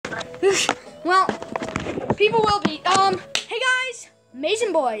Well, people will be. Hey guys,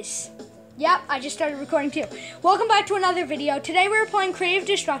 Mason Boys. Yep, I just started recording too. Welcome back to another video. Today we're playing Creative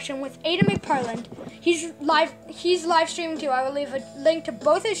Destruction with Eadan Mcparland. He's live streaming too. I will leave a link to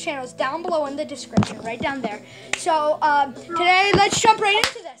both his channels down below in the description, right down there. So today, let's jump right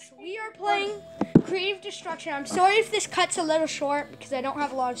into this. We are playing Creative Destruction. I'm sorry if this cuts a little short because I don't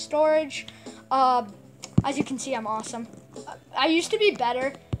have a lot of storage. As you can see, I'm awesome. I used to be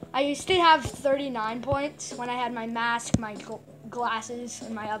better. I used to have 39 points when I had my mask, my glasses,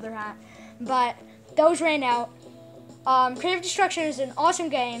 and my other hat. But those ran out. Creative Destruction is an awesome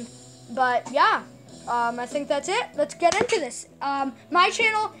game. But yeah, I think that's it. Let's get into this. My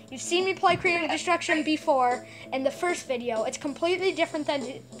channel, you've seen me play Creative Destruction before in the first video. It's completely different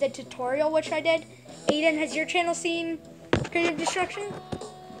than the tutorial which I did. Eadan, has your channel seen Creative Destruction?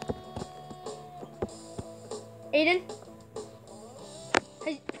 Eadan?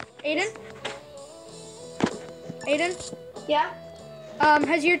 Eadan? Eadan? Yeah.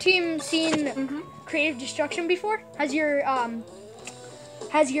 Has your team seen Creative Destruction before? Has your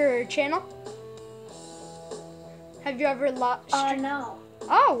channel? Have you ever no.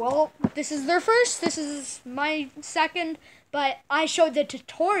 Oh, well, this is their first. This is my second, but I showed the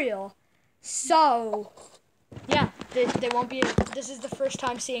tutorial. So, yeah, they won't be, this is the first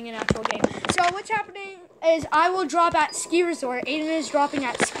time seeing an actual game. So what's happening is I will drop at Ski Resort. Eadan is dropping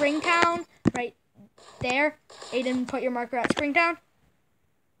at Springtown, right there. Eadan, put your marker at Springtown.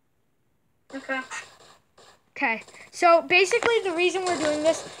 Okay, so basically the reason we're doing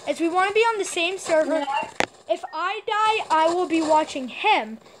this is we want to be on the same server. Yeah. If I die, I will be watching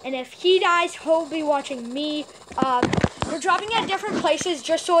him, and if he dies, he'll be watching me. We're dropping at different places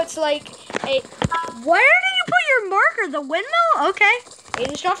just so it's like a... Where did you put your marker? The windmill? Okay.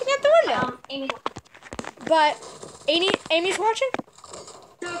 Amy's dropping at the window. Amy. But Amy's watching?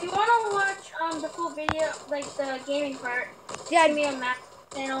 So if you want to watch the full video, like the gaming part, yeah, give me a Mac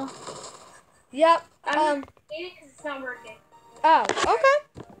channel. Yep. Maybe because it's not working. Oh, okay.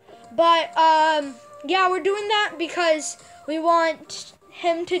 But yeah, we're doing that because we want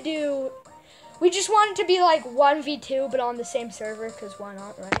him to do. We just want it to be like 1v2, but on the same server. Cause why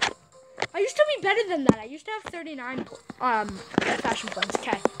not, right? I used to be better than that. I used to have 39 fashion points.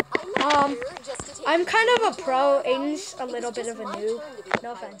 Okay. I'm kind of a pro. Aiden's a little bit of a noob.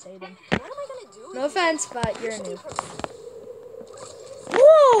 No offense, Eadan. No offense, but you're a noob.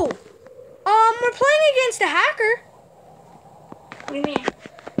 Whoa! We're playing against a hacker. What do you mean?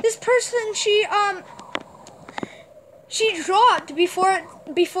 This person, she dropped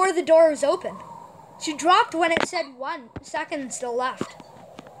before the door was open. She dropped when it said 1 second still left.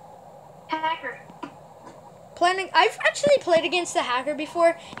 Hacker. I've actually played against the hacker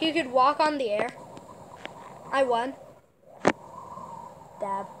before. He could walk on the air. I won.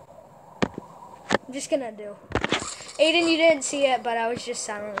 Dab. I'm just gonna do. Eadan, you didn't see it, but I was just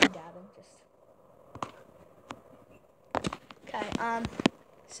silently dabbing. Okay.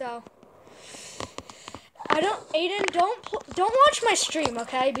 So Eadan, don't watch my stream,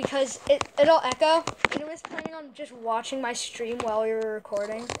 okay? Because it'll echo. Eadan was planning on just watching my stream while we were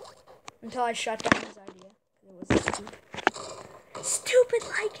recording until I shut down his idea. It was stupid. Stupid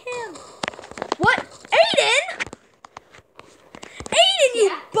like him. What? Eadan? Eadan,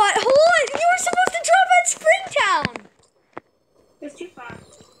 you butthole! You were supposed to drop at Springtown. It's too far.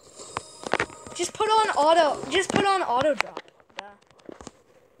 Just put on auto drop.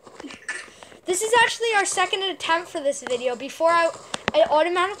 This is actually our second attempt for this video. Before it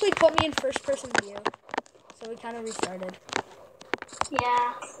automatically put me in first person view. So we kind of restarted.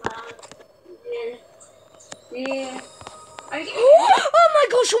 Yeah. Yeah. Oh my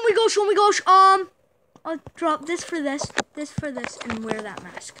gosh, oh my gosh, oh my gosh. I'll drop this for this, and wear that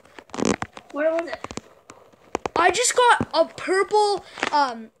mask. What was it? I just got a purple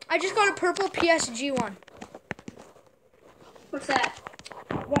PSG one. What's that?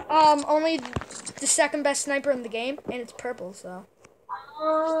 Only the second best sniper in the game, and it's purple, so.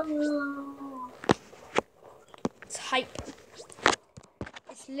 It's hype.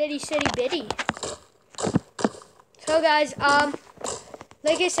 It's litty city bitty. So guys,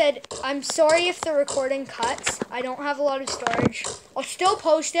 like I said, I'm sorry if the recording cuts. I don't have a lot of storage. I'll still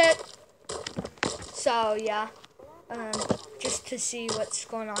post it. So yeah, just to see what's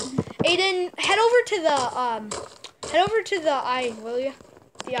going on. Eadan, head over to the eye, will you?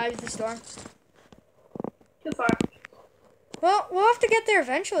 The eye of the storm. Too far. Well, we'll have to get there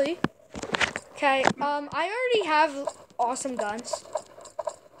eventually. Okay, I already have awesome guns.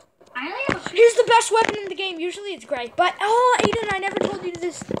 Here's the best weapon in the game. Usually it's great. But, oh, Eadan, I never told you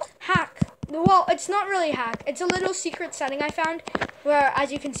this hack. Well, it's not really a hack. It's a little secret setting I found. where,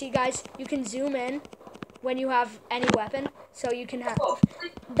 as you can see, guys, you can zoom in when you have any weapon. So you can have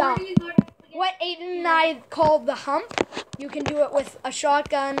what Aiden and I call the hump. You can do it with a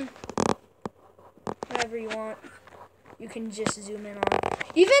shotgun, whatever you want. You can just zoom in on.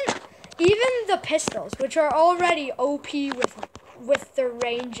 Even the pistols, which are already OP with their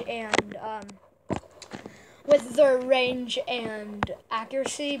range and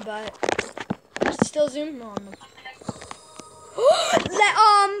accuracy, but still zoom on them.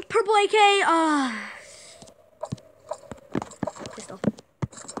 Purple AK. Pistol.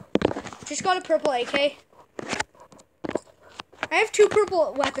 Just got a purple AK. I have 2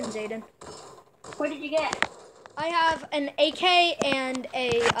 purple weapons, Aiden. What did you get? I have an AK and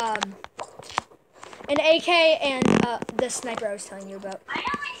the sniper I was telling you about. I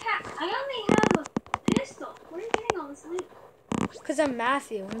only have a pistol. Where are you getting all this loot? Because I'm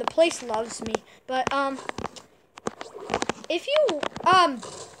Matthew and the place loves me. But if you I'm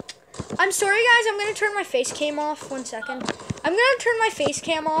sorry guys, I'm gonna turn my face cam off. 1 second. I'm gonna turn my face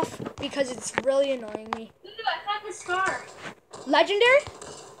cam off because it's really annoying me. Dude, I found the scar. Legendary?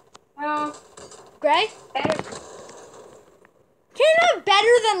 No. Gray? Better. Can't have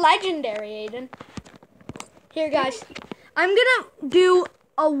better than legendary, Aiden. Here, guys. I'm gonna do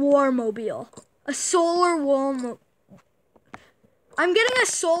a war mobile. A solar war mobile. I'm getting a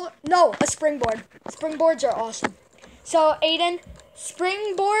springboard. Springboards are awesome. So, Aiden,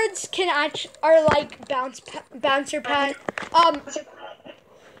 springboards are like bouncer pad.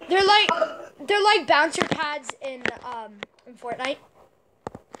 They're like bouncer pads in Fortnite.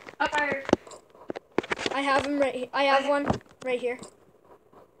 Okay. I have them I have one right here.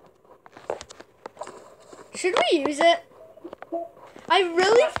 Should we use it? I'm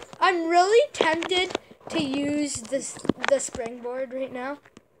really tempted to use the springboard right now.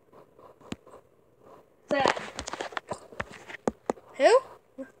 What's that? Who?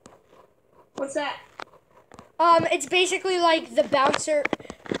 What's that? It's basically like the bouncer.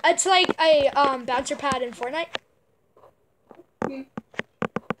 It's like a bouncer pad in Fortnite.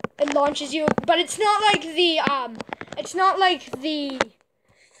 It launches you, but it's not like the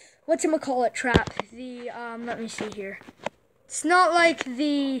whatchamacallit trap. Let me see here. It's not like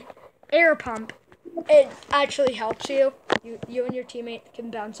the air pump. It actually helps you. You and your teammate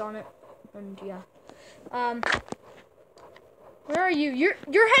can bounce on it, and yeah. Where are you? You're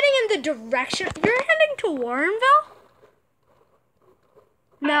heading in the direction. You're heading to Warrenville?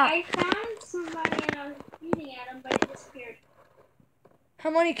 No. I found somebody and I was shooting at him, but it disappeared. How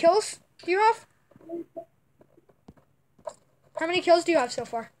many kills do you have? How many kills do you have so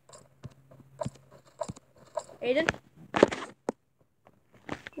far? Aiden?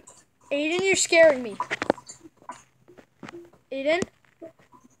 Aiden, you're scaring me. Aiden?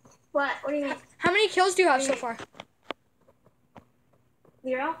 What? What do you mean? How many kills do you have so far?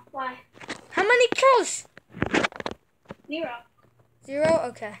 0? Why? How many kills? 0. 0?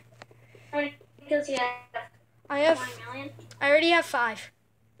 Okay. How many kills do you have? I have... 1 million? I already have 5.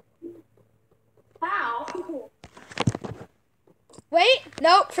 Wow. Wait,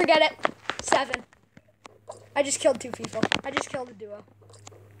 no, forget it. 7. I just killed 2 people. I just killed a duo.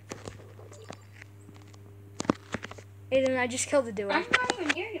 Aiden, I just killed a duo. I'm not even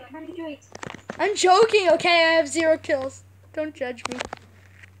near you. How did you do it? I'm joking, okay? I have 0 kills. Don't judge me.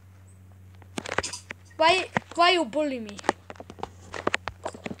 Why you bully me?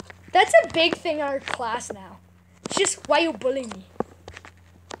 That's a big thing in our class now. It's just why you bully me.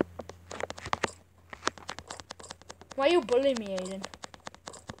 Why you bully me, Aiden?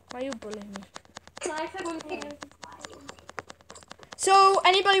 Why you bully me? So I said one thing. So,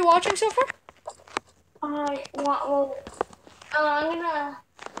 anybody watching so far? I'm gonna...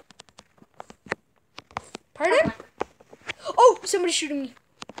 Pardon? Oh, somebody's shooting me.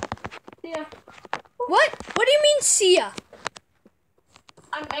 Yeah. What? What do you mean, see ya?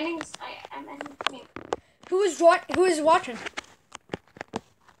 I'm ending me. Who is watching?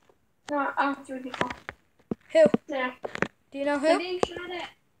 No, 3 people. Who? There. Do you know I who? didn't shot it.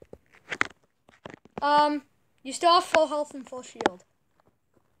 You still have full health and full shield.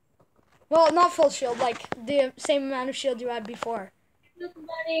 Well, not full shield, like the same amount of shield you had before.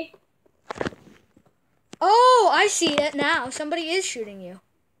 Somebody. Oh, I see it now. Somebody is shooting you.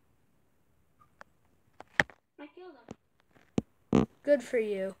 I killed him. Good for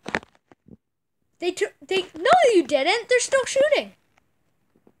you. No, you didn't. They're still shooting.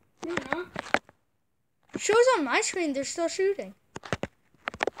 Mm-hmm. It shows on my screen they're still shooting.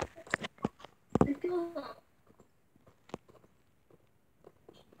 I killed him.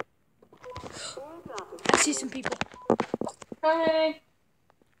 I see some people. Hi.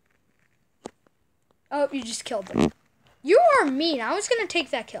 Oh, you just killed them. You are mean. I was gonna take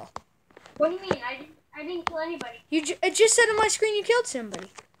that kill. What do you mean? I didn't kill anybody. It just said on my screen you killed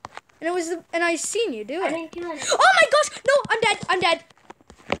somebody, and it was and I seen you do it. I didn't kill anybody. Oh my gosh! No, I'm dead. I'm dead.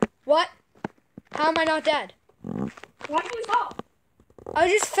 What? How am I not dead? Why did you fall? I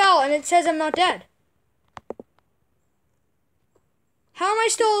just fell, and it says I'm not dead. How am I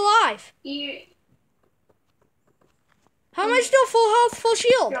still alive? How am I still full health, full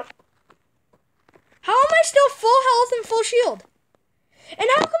shield? How am I still full health and full shield? And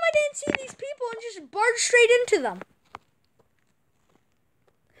how come I didn't see these people and just barge straight into them?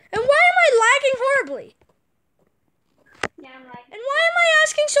 And why am I lagging horribly? Yeah, I'm lagging. And why am I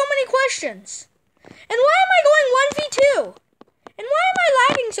asking so many questions? And why am I going 1v2? And why am I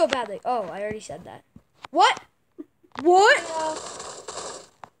lagging so badly? Oh, I already said that. What? What?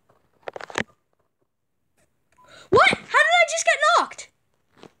 What? How did I just get knocked?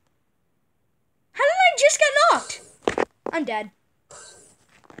 How did I just get knocked? I'm dead.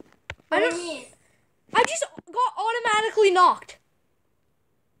 What do you mean? I just got automatically knocked.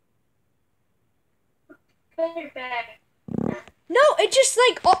 Because you're back. No, it just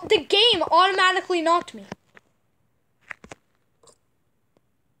like the game automatically knocked me.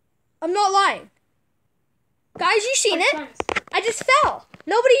 I'm not lying. Guys, you seen it? I just fell.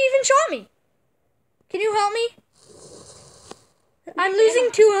 Nobody even shot me. Can you help me? I'm losing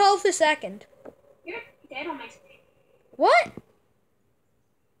 2 health a second. You're dead on my screen. What?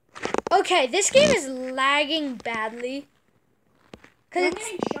 Okay, this game is lagging badly. I'm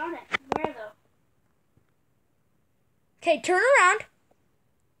getting shot at. Where though? Okay, turn around.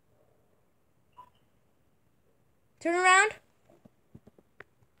 Turn around.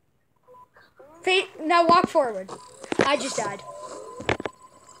 Now walk forward. I just died.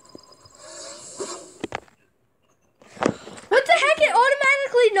 What the heck? It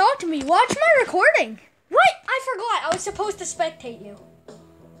automatically knocked me. Watch my recording. What? I forgot. I was supposed to spectate you.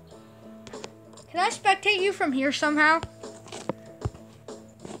 Can I spectate you from here somehow?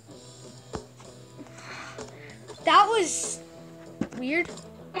 That was weird.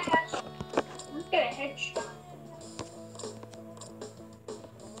 Let's get a headshot.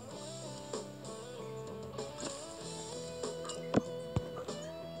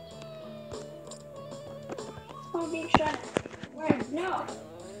 Oh, being shot at. Where? No. I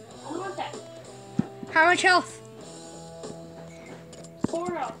don't want that. How much health?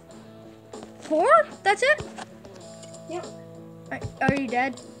 4 health. 4? That's it? Yep. Are you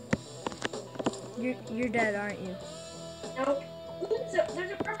dead? You're dead, aren't you? Nope.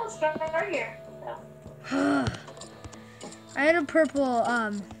 There's a purple star here. I had a purple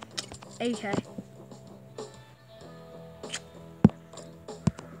AK. If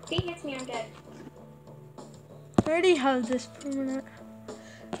he hits me, I'm dead. I already have this permanent.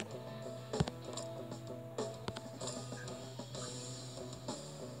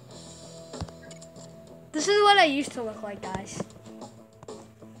 This is what I used to look like, guys.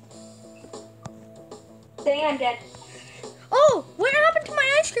 Dang, I'm dead. Oh, what happened to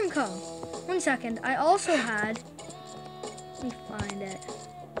my ice cream cone? 1 second. I also had. Let me find it.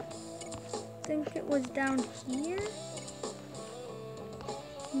 I think it was down here.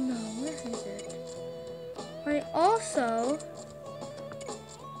 No, where is it? I also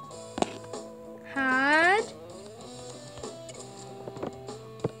had.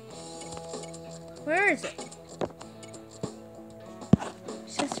 Where is it?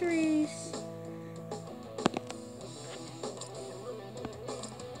 Accessories.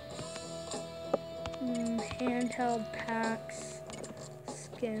 Handheld packs,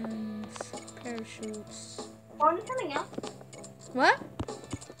 skins, parachutes. Want something else? What?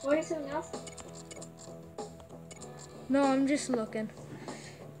 Want something else? No, I'm just looking.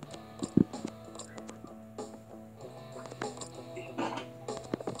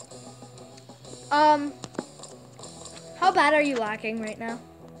 How bad are you lacking right now?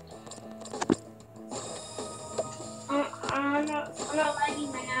 I'm not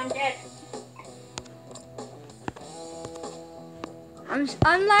lagging right now. I'm dead.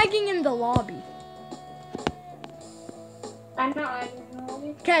 I'm lagging in the lobby. I'm not lagging in the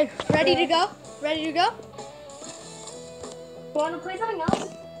lobby. Okay, ready to go? Ready to go? Want to play something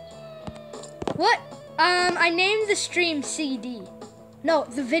else? What? I named the stream CD. No,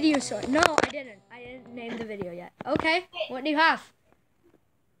 the video, sorry. No, I didn't. I didn't name the video yet. Okay, what do you have?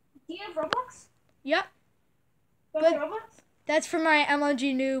 Do you have Roblox? Yep. You have Roblox? That's for my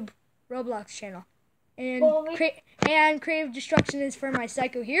MLG Noob Roblox channel. And Well, and Creative Destruction is for my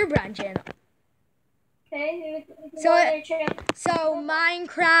Psycho Herobrand channel. Okay. So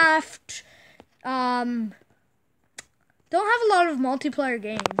Minecraft, don't have a lot of multiplayer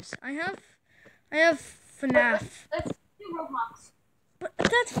games. I have FNAF. Roblox. But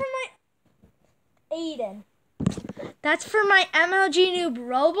that's for my Eadan. That's for my MLG Noob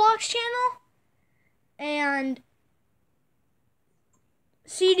Roblox channel. And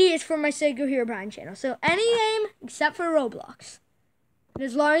CD is for my Sego Hero Brian channel. So any game except for Roblox. And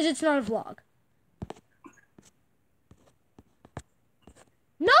as long as it's not a vlog.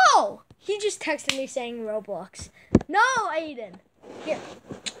 No! He just texted me saying Roblox. No, Eadan. Here.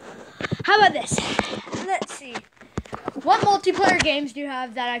 How about this? Let's see. What multiplayer games do you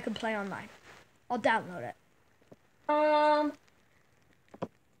have that I could play online? I'll download it. I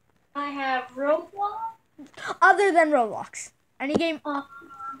have Roblox. Other than Roblox. Any game?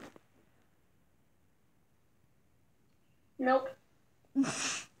 Nope.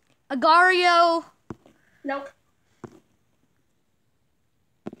 Agario. Nope.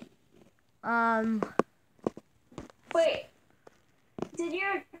 Wait. Does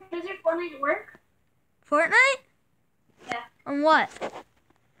your Fortnite work? Fortnite? Yeah. On what?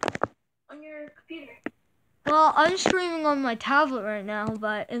 On your computer. Well, I'm streaming on my tablet right now,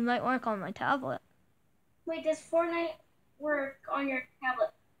 but it might work on my tablet. Wait, does Fortnite work on your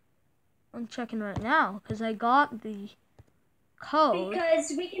tablet? I'm checking right now because I got the code.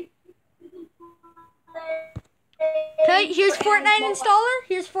 Because we can Okay, here's Fortnite installer.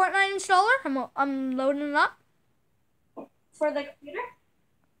 Here's Fortnite installer. I'm loading it up. For the computer?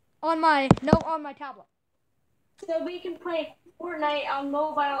 On my tablet. So we can play Fortnite on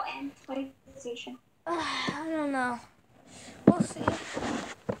mobile and PlayStation. I don't know. We'll see.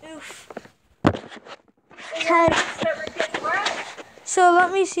 Oof. Okay. So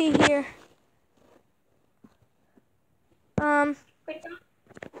let me see here.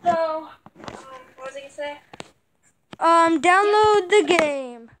 So, what was I gonna say? Download the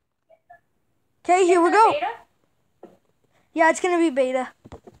game. Okay, here we go. Beta? Yeah, it's gonna be beta.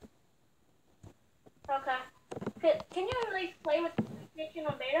 Okay. Can you like play with PlayStation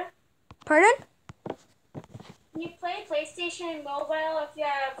on beta? Pardon? Can you play PlayStation and mobile if you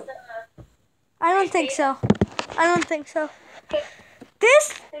have the? I don't think so. I don't think so. Okay.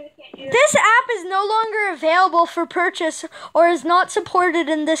 This app is no longer available for purchase or is not supported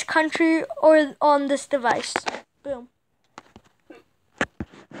in this country or on this device. Boom.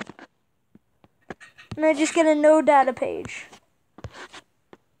 And I just get a no data page.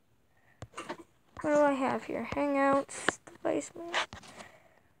 What do I have here? Hangouts, device man.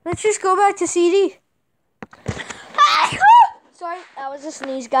 Let's just go back to CD. Sorry, that was a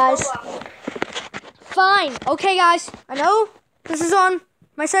sneeze, guys. Fine. Okay, guys. I know this is on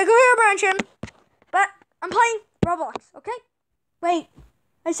my Psycho Hero Brian channel, but I'm playing Roblox, okay? Wait.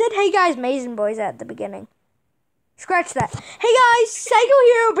 I said, hey, guys, Mason Boys at the beginning. Scratch that. Hey, guys, Psycho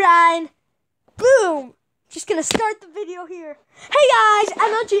Hero Brian. Boom. Just gonna start the video here. Hey, guys,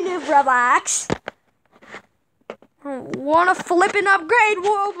 MLG Noob Roblox. I want to flip and upgrade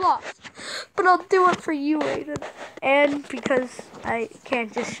Roblox, but I'll do it for you, Eadan. And because I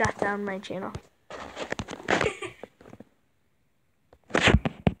can't just shut down my channel.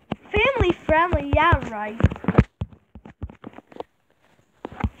 Family friendly, yeah, right.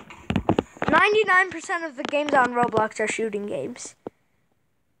 99% of the games on Roblox are shooting games.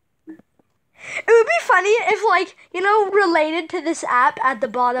 It would be funny if, like, you know, related to this app at the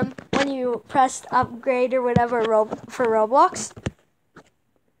bottom when you pressed upgrade or whatever for Roblox.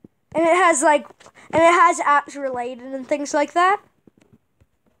 And it has, like, apps related and things like that.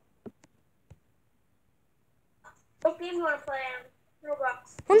 What game do you want to play on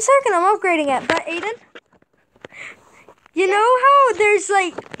Roblox? 1 second, I'm upgrading it. But, Eadan, you know how there's,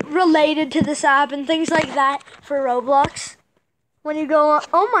 like, related to this app and things like that for Roblox? When you go on,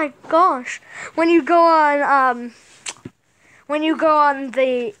 oh my gosh, when you go on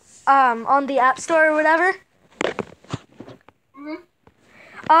the App Store or whatever. Mm-hmm.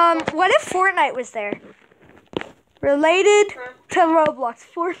 What if Fortnite was there? Related to Roblox.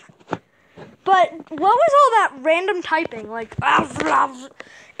 But what was all that random typing? Like,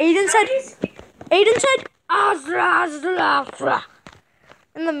 Eadan said,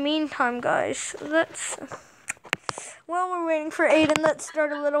 in the meantime, guys, while we're waiting for Eadan, let's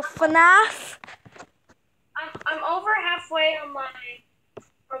start a little FNAF. I'm over halfway on my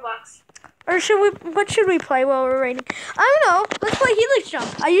Roblox. Or what should we play while we're waiting? I don't know. Let's play Helix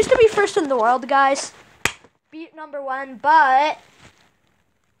Jump. I used to be first in the world, guys. Beat #1, but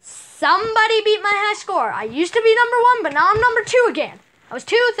somebody beat my high score. I used to be #1, but now I'm #2 again. I was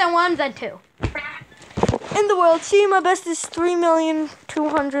 2, then 1, then 2. In the world, see, my best is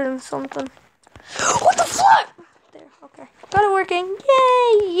 3,200,000 and something. What the fuck? There, okay. Got it working.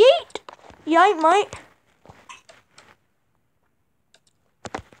 Yay! Yeet! Yeet, mate.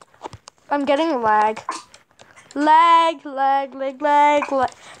 I'm getting lag. Lag, lag, lag, lag, lag.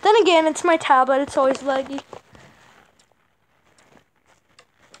 Then again, it's my tablet. It's always laggy.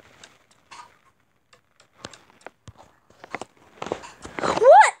 What?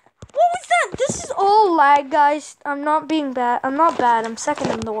 What was that? This is all lag, guys. I'm not being bad. I'm not bad. I'm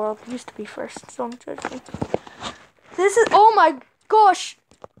second in the world. Used to be first, so don't judge me. This is, oh my gosh.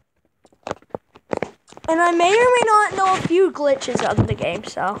 And I may or may not know a few glitches of the game,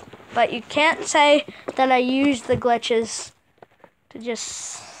 so. But you can't say that I used the glitches to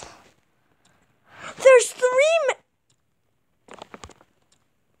just... There's 3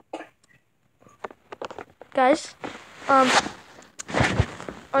 Guys, I'm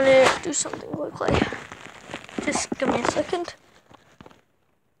gonna do something quickly. Just give me a second.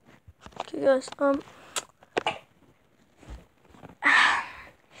 Okay, guys,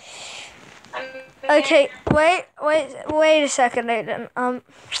 okay, wait a second, Eadan.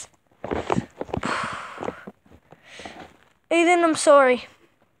 Eadan, I'm sorry.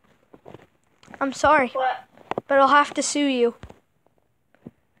 I'm sorry. What? But I'll have to sue you.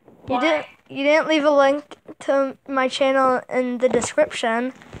 Why? You didn't leave a link to my channel in the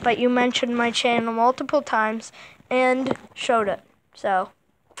description, but you mentioned my channel multiple times and showed it. So,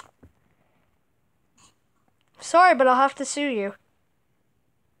 sorry, but I'll have to sue you.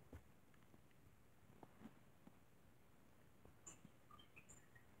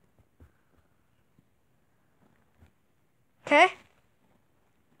 Okay?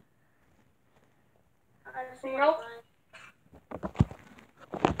 Nope.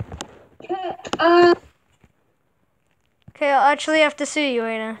 Okay, I'll actually have to sue you,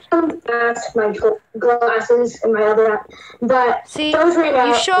 Eadan. That's my glasses and my other app. But See, those right now,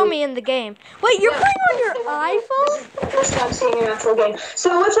 you show me in the game. Wait, you're playing on your iPhone? This is the first time seeing an actual game.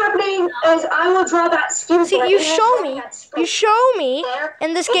 So what's happening is I will draw that skin. See, you show me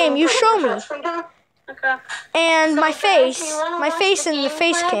in this game. You show me, Okay. and my face in the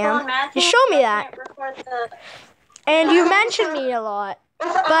face cam. You show me that, and you mention me a lot.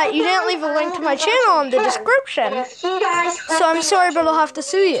 But you didn't leave a link to my channel in the description. So I'm sorry, but I'll have to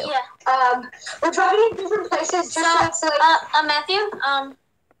sue you. Yeah. We're driving in different places. Just Matthew.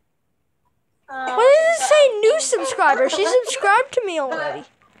 What does it say? New subscriber. She subscribed to me already.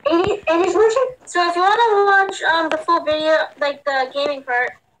 Amy's version. So if you want to watch the full video, like the gaming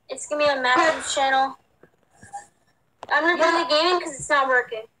part, it's gonna be on Matthew's channel. I'm gonna do the gaming because it's not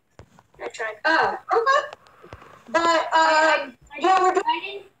working. I tried. Oh, okay. But yeah, we're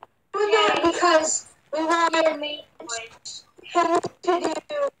doing that because we wanted him to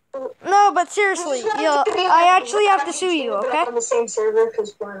do. No, but seriously, I actually have to sue you, okay? On the same server,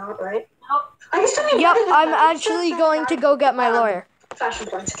 because why not, right? Yep, I'm actually going to go get my lawyer. Fashion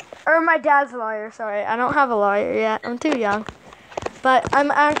points. Or my dad's lawyer, sorry. I don't have a lawyer yet. I'm too young. But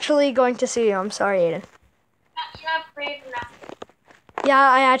I'm actually going to sue you. I'm sorry, Eadan. You're not brave enough. Yeah,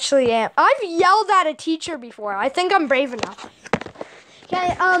 I actually am. I've yelled at a teacher before. I think I'm brave enough.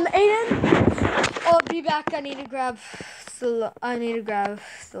 Okay, Eadan, I'll be back. I need to grab the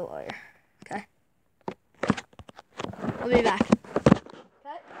lawyer. Okay. I'll be back.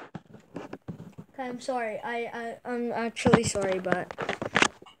 Okay. Okay, I'm sorry. I'm actually sorry, but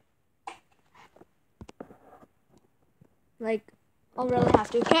like I'll really have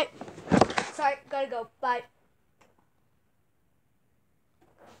to. Okay. Sorry, gotta go. Bye.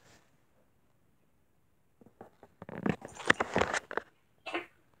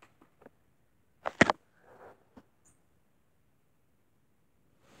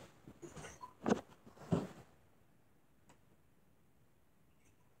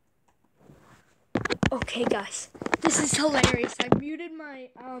 Okay, guys, this is hilarious. I muted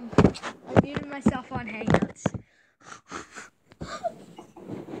myself on Hangouts.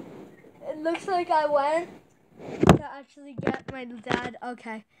 It looks like I went to actually get my dad.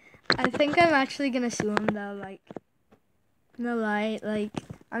 Okay, I think I'm actually gonna sue him though. Like, no lie, like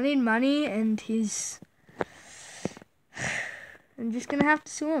I need money, and I'm just gonna have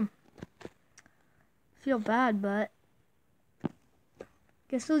to sue him. Feel bad, but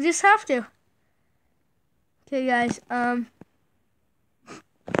guess we'll just have to. Okay, guys, okay,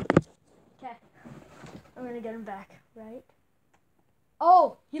 I'm gonna get him back, right?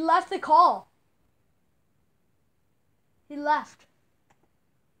 Oh, he left the call. He left.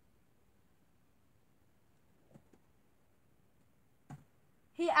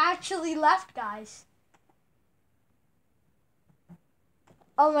 He actually left, guys.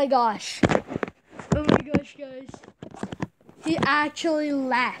 Oh my gosh. Oh my gosh, guys. He actually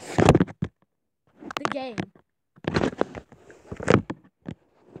left the game.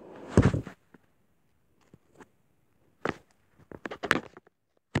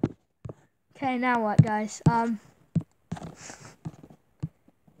 Okay, now what, guys?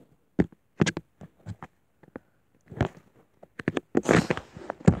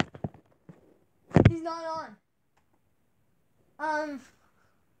 He's not on.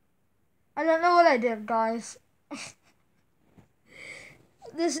 I don't know what I did, guys.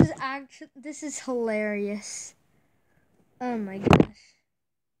 This is hilarious. Oh my gosh.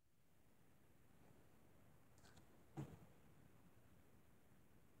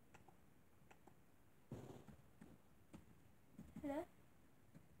 Hello?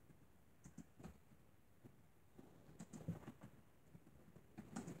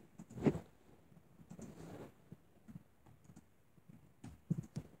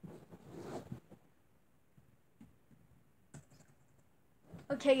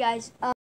 Okay, guys.